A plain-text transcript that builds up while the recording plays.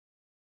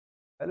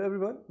Hello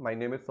everyone, my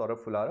name is Saurabh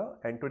Fulara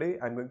and today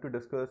I'm going to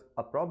discuss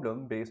a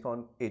problem based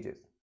on ages.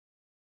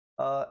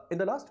 In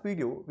the last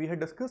video, we had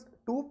discussed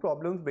two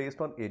problems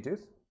based on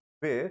ages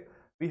where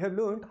we have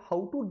learned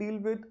how to deal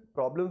with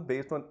problems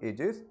based on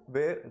ages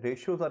where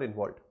ratios are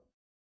involved.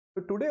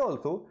 So today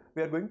also,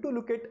 we are going to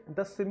look at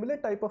the similar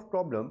type of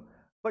problem,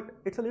 but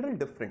it's a little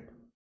different.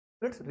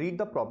 Let's read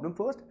the problem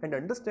first and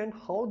understand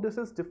how this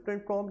is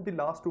different from the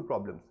last two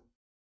problems.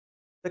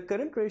 The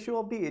current ratio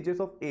of the ages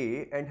of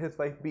A and his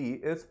wife B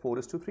is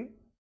 4:3.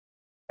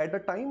 At the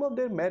time of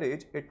their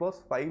marriage, it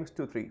was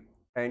 5:3,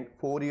 and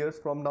 4 years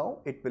from now,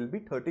 it will be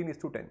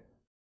 13:10.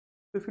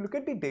 So if you look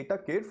at the data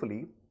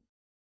carefully,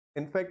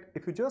 in fact,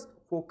 if you just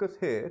focus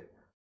here,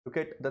 look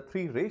at the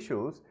three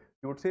ratios,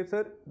 you would say,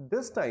 sir,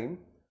 this time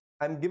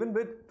I'm given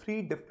with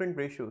three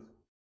different ratios,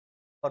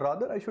 or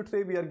rather I should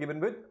say we are given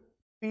with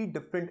three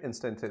different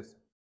instances.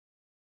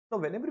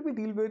 Now, whenever we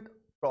deal with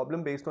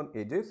problem based on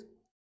ages,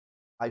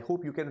 I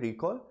hope you can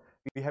recall,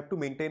 we have to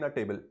maintain a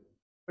table.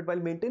 But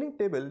while maintaining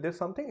table, there's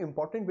something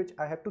important which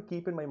I have to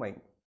keep in my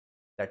mind.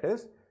 That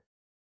is,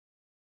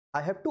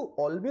 I have to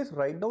always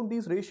write down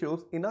these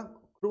ratios in a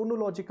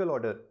chronological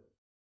order.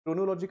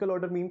 Chronological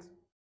order means,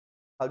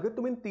 अगर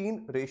तुम इन तीन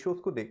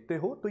ratios को देखते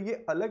हो तो ये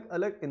अलग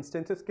अलग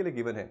instances के लिए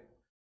given है.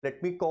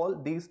 Let me call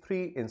these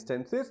three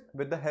instances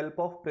with the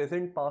help of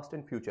present, past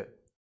and future.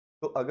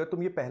 तो अगर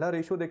तुम ये पहला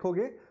ratio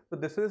देखोगे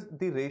तो this is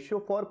the ratio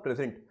for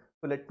present.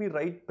 So let me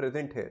write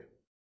present here.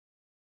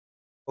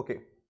 Okay,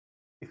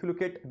 if you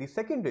look at the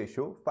second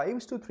ratio,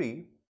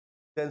 5:3,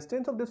 the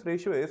instance of this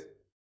ratio is,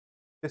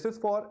 this is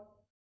for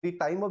the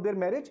time of their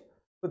marriage,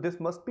 so this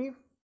must be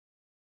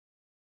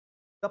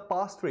the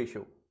past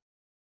ratio.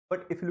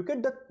 But if you look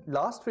at the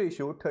last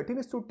ratio,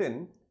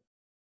 13:10,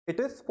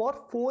 it is for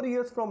 4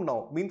 years from now,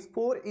 means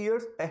 4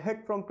 years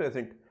ahead from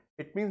present.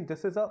 It means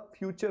this is a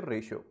future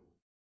ratio.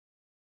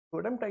 So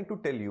what I'm trying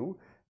to tell you,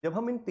 जब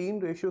हम इन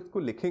तीन ratios को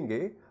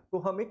लिखेंगे तो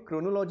हम एक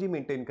chronology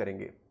maintain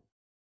करेंगे.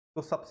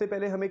 तो सबसे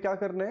पहले हमें क्या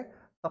करना है,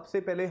 सबसे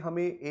पहले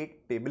हमें एक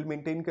टेबल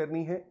मेंटेन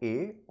करनी है A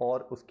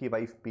और उसकी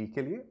वाइफ P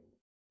के लिए,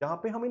 जहां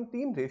पे हम इन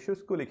तीन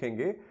रेशियोज को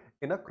लिखेंगे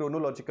इन अ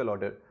chronological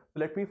order.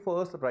 So let me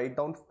first write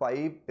down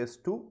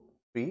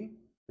 5:3,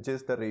 which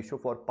is the ratio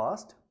for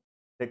past.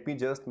 Let me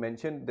just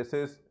mention this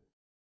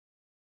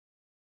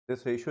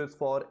ratio is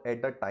for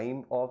at the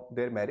time of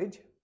their marriage,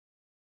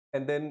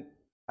 and then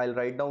I'll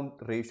write down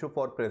ratio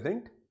for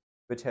present,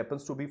 which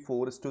happens to be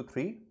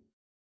 4:3.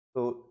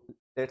 So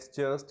let's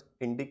just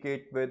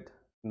indicate with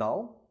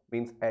now,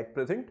 means at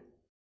present,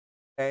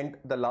 and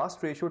the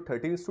last ratio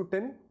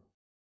 13:10,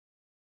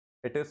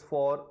 it is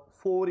for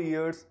 4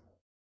 years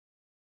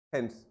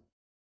hence,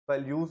 so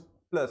I'll use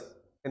plus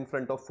in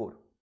front of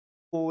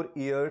 4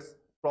 years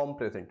from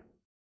present,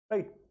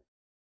 right?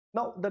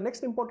 Now the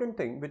next important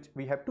thing which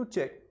we have to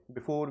check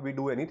before we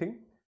do anything,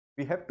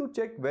 we have to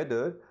check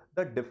whether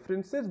the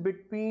differences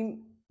between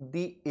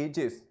the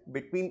ages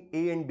between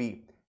A and B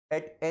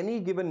at any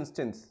given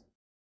instance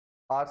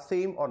are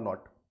same or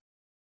not.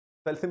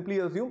 So I'll simply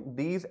assume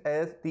these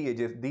as the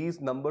ages, these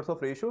numbers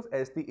of ratios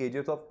as the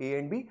ages of A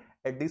and B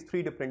at these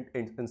three different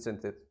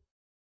instances.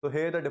 So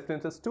here the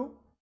difference is 2,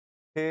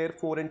 here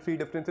 4 and 3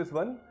 difference is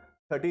 1,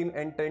 13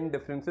 and 10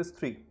 difference is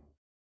 3.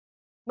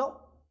 Now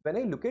when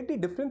I look at the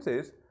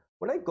differences,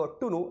 what I got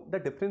to know, the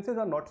differences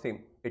are not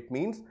same. It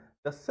means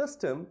the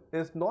system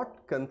is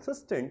not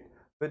consistent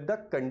with the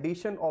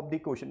condition of the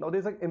question. Now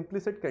there is an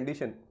implicit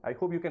condition, I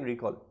hope you can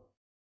recall.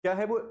 क्या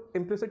है वो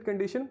implicit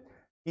condition?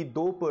 कि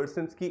दो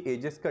persons की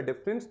edges का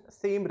difference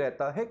same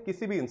रहता है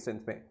किसी भी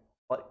इंस्टेंस में,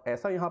 और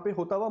ऐसा यहाँ पे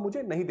होता हुआ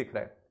मुझे नहीं दिख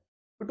रहा है.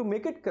 तो to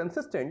make it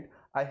consistent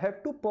I have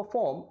to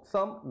perform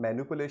some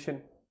manipulation.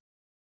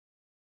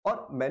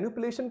 और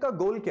मैनिपुलेशन का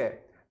गोल क्या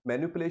है?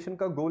 मैनिपुलेशन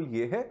का गोल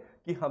ये है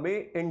कि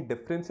हमें इन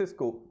डिफरेंसेस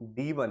को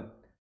D1,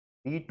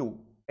 D2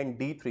 and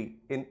D3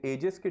 in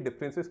edges के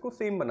डिफरेंसेस को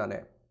सेम बनाना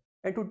है.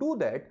 And to do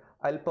that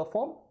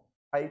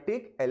I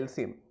take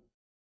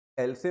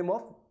LCM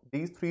of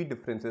these three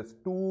differences,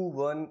 2,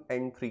 1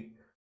 and 3.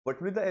 What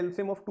will be the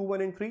LCM of 2,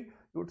 1 and 3?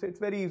 You would say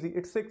it's very easy,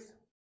 it's 6.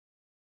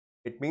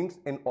 It means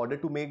in order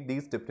to make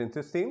these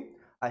differences same,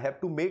 I have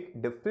to make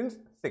difference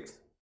 6.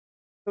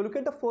 So look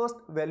at the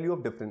first value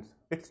of difference,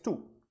 it's 2.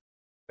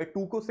 मैं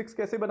 2 को 6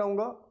 कैसे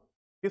बनाऊंगा?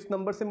 किस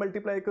number से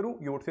multiply करूं?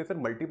 You would say sir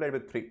multiply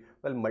with 3.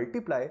 Well,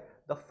 multiply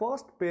the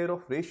first pair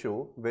of ratio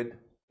with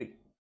 3.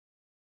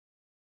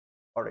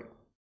 Alright.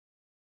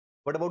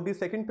 What about the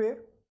second pair?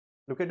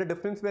 Look at the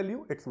difference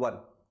value, it's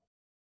 1.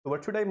 So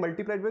what should I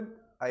multiply it with?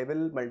 I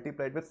will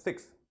multiply it with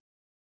 6.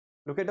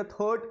 Look at the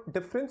third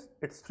difference,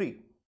 it's 3.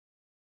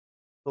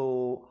 So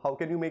how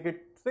can you make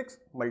it 6?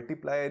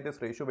 Multiply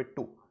this ratio with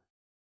 2.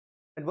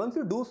 And once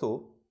you do so,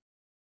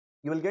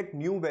 you will get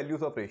new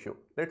values of ratio.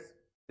 Let's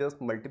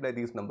just multiply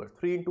these numbers.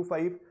 3 into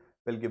 5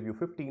 will give you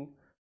 15.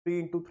 3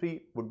 into 3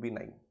 would be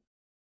 9.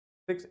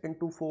 6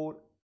 into 4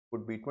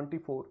 would be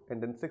 24.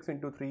 And then 6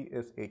 into 3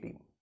 is 18.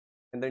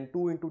 And then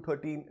 2 into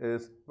 13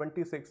 is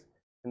 26.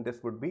 And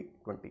this would be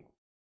 20.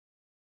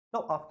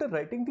 Now, after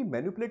writing the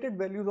manipulated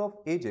values of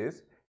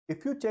ages,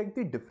 if you check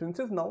the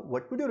differences now,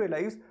 what would you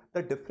realize?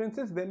 The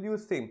differences value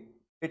is same.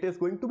 It is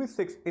going to be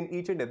 6 in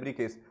each and every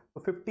case.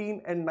 So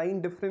 15 and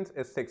 9 difference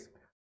is 6.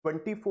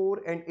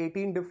 24 and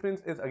 18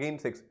 difference is again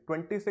 6.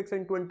 26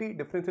 and 20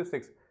 difference is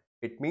 6.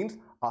 It means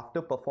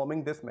after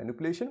performing this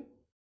manipulation,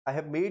 I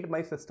have made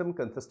my system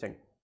consistent.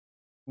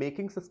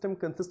 Making system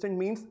consistent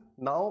means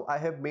now I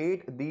have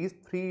made these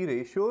three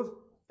ratios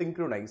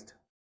synchronized.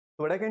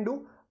 So what I can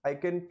do, I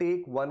can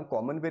take one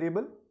common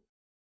variable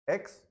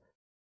x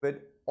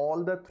with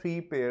all the three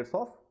pairs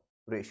of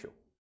ratio.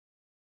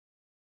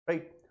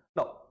 Right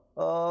now,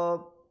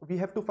 we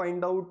have to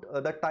find out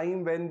the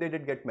time when they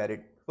did get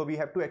married. So we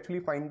have to actually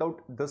find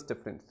out this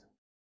difference.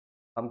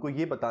 हमको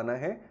ये बताना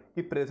है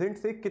कि present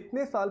से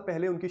कितने साल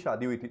पहले उनकी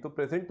शादी हुई थी. तो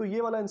प्रेजेंट तो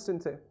ये वाला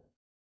इंस्टेंस है,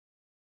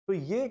 तो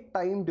ये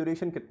टाइम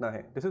ड्यूरेशन कितना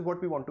है. This is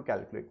what we want to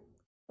calculate.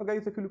 तो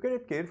guys if you look at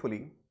it carefully,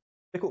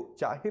 देखो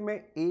चाहे मैं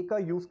ए का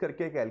यूज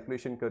करके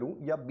कैलकुलेशन करूं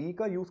या बी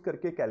का यूज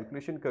करके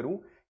कैलकुलेशन करूं,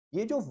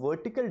 ये जो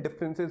वर्टिकल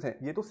डिफरेंसेस हैं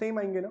ये तो सेम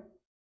आएंगे ना.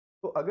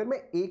 तो अगर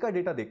मैं ए का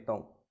डेटा देखता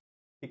हूं,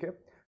 ठीक है,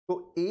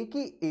 तो ए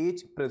की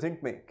एज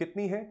प्रेजेंट में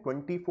कितनी है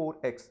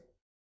 24x,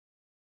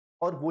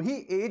 और वही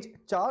एज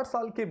 4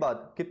 साल के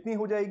बाद कितनी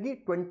हो जाएगी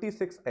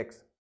 26x.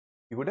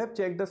 You would have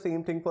check the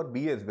same thing for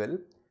B as well.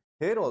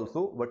 Here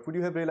also what would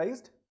you have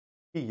realised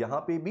कि यहां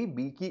पे भी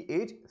बी की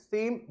एज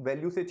सेम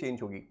वैल्यू से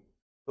चेंज होगी.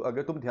 तो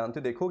अगर तुम ध्यान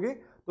से देखोगे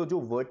तो जो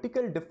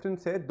वर्टिकल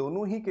डिफरेंस है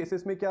दोनों ही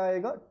केसेस में क्या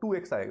आएगा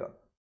 2x आएगा.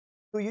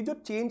 तो ये जो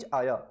चेंज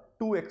आया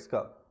 2x का,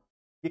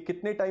 ये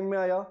कितने टाइम में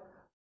आया?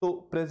 तो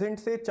प्रेजेंट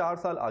से 4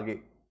 साल आगे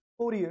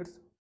 4 years.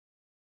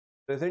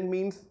 Present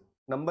means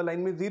number line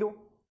में 0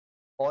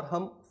 और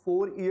हम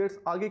 4 इयर्स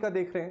आगे का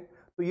देख रहे हैं,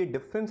 तो ये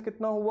डिफरेंस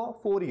कितना हुआ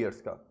 4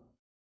 इयर्स का.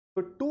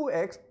 तो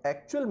 2x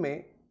एक्चुअल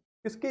में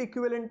किसके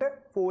इक्विवेलेंट है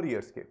 4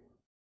 इयर्स के.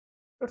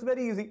 It's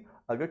very easy.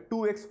 अगर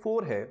 2x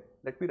 4 है,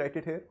 let me right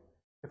it here.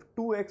 If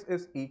 2x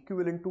is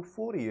equivalent to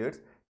 4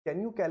 years,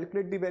 can you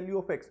calculate the value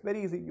of x?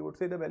 Very easy. You would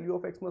say the value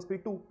of x must be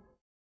 2.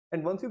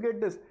 And once you get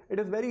this, it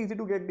is very easy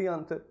to get the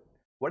answer.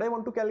 What I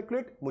want to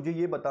calculate, मुझे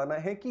ये बताना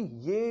है कि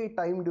ये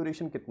time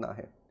duration कितना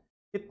है.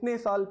 कितने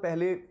साल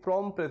पहले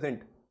from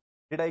present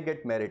did I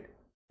get married?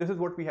 This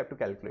is what we have to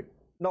calculate.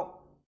 Now,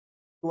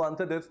 to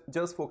answer this,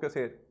 just focus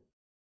here.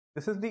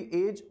 This is the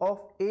age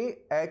of A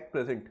at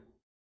present.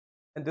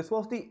 And this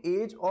was the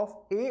age of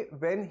A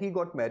when he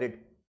got married.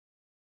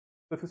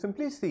 So if you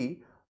simply see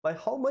by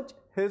how much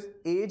his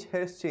age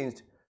has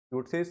changed, you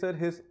would say, sir,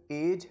 his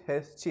age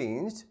has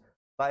changed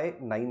by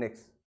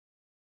 9x,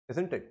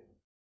 isn't it?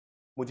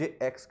 मुझे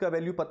x का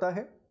value पता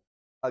है.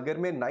 अगर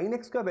मैं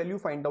 9x का value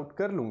find out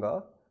कर लूंगा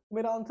तो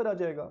मेरा आंसर आ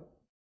जाएगा.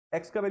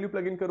 x का वैल्यू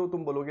प्लग इन करो,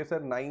 तुम बोलोगे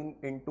sir 9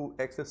 into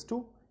x is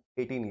 2,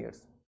 18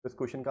 years. इस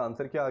क्वेश्चन का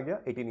आंसर क्या आ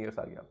गया 18 ईयर्स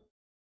आ गया.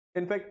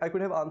 In fact I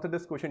could have answer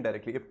this question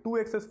directly. If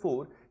 2x is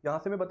 4, यहां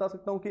से मैं बता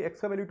सकता हूं कि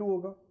x का वैल्यू 2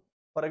 होगा,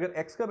 और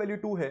अगर x का वैल्यू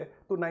 2 है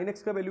तो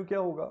 9x का वैल्यू क्या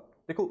होगा.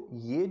 देखो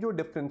ये जो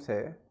डिफरेंस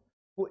है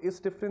वो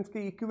इस डिफरेंस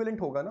के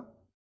इक्विवेलेंट होगा ना.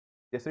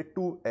 जैसे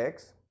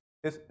 2x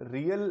इस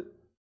रियल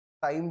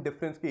टाइम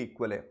डिफरेंस के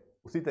इक्वल है,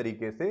 उसी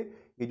तरीके से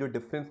ये जो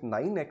डिफरेंस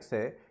 9x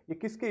है ये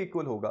किसके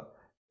इक्वल होगा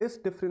इस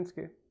डिफरेंस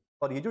के.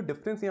 और ये जो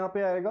डिफरेंस यहाँ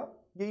पे आएगा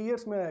ये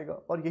ईयर्स में आएगा,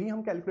 और यही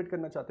हम कैलकुलेट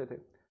करना चाहते थे.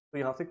 तो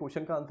यहाँ से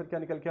क्वेश्चन का आंसर क्या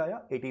निकल के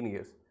आया 18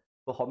 ईयर्स.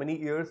 तो how many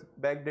years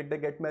back did they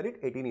get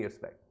married 18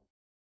 years back.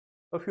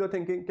 If you are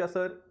thinking क्या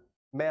सर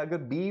मैं अगर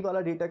B वाला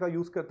डेटा का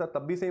यूज करता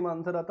तब भी सेम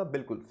आंसर आता,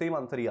 बिल्कुल सेम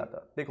आंसर ही आता.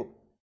 देखो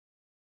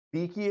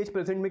B की एज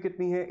प्रेजेंट में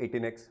कितनी है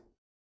 18x,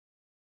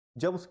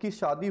 जब उसकी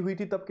शादी हुई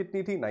थी तब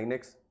कितनी थी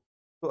 9x.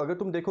 तो अगर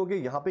तुम देखोगे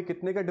यहाँ पे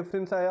कितने का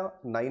डिफरेंस आया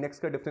 9x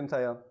का डिफरेंस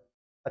आया.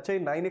 अच्छा ये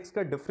 9x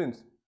का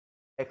डिफरेंस,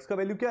 x का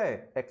वैल्यू क्या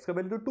है x का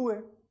वैल्यू 2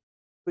 है.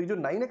 तो ये जो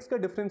 9x का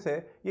डिफरेंस है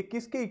ये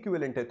किसके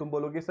इक्विवेलेंट है. तुम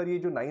बोलोगे सर ये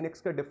जो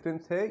 9x का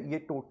डिफरेंस है ये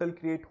टोटल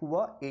क्रिएट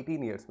हुआ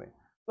 18 ईयर्स में.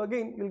 तो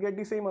again you will get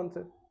the same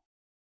answer.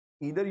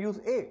 Either use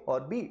A or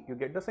B, you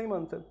get the same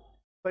answer.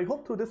 So I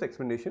hope through this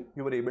explanation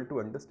you were able to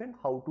understand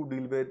how to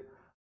deal with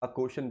a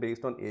question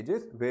based on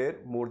ages where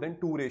more than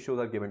 2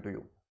 ratios are given to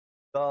you.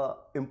 The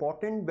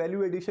important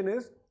value addition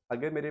is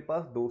अगर मेरे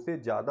पास 2 से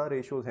ज़्यादा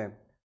ratios हैं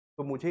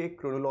तो मुझे एक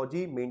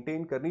chronology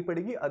maintain करनी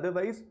पड़ेगी,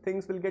 otherwise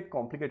things will get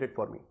complicated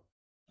for me.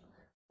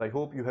 So I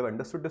hope you have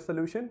understood this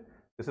solution.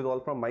 This is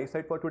all from my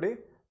side for today.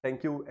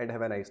 Thank you and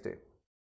have a nice day.